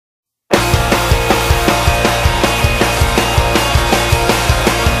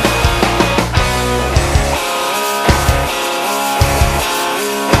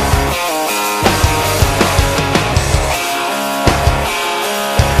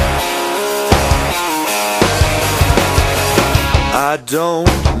I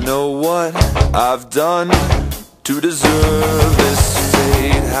don't know what I've done to deserve this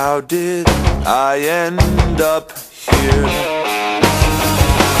fate. How did I end up here?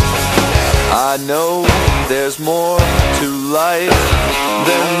 I know there's more to life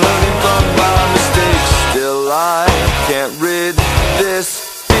than learning from my mistakes. Still I can't rid this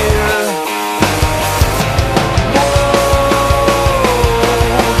fear.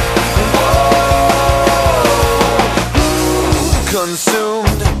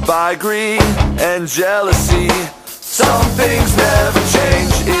 Consumed by greed and jealousy, some things never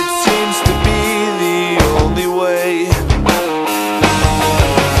change. It seems to be the only way.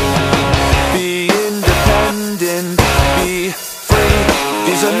 Be independent, be free.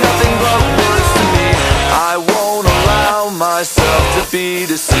 These are nothing but words to me. I won't allow myself to be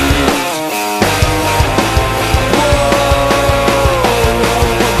deceived.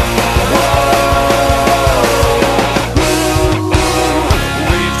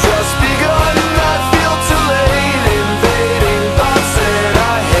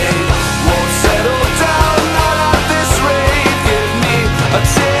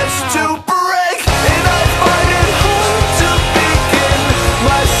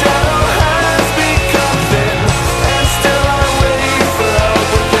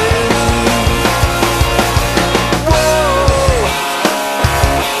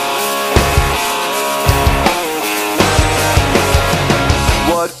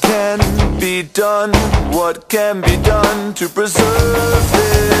 What can be done to preserve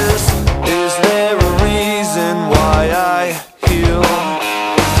this? Is there a reason why I heal?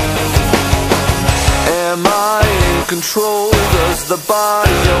 Am I in control? Does the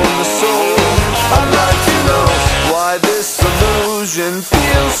body own the soul? I'd like to know why this illusion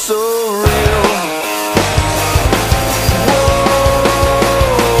feels so real.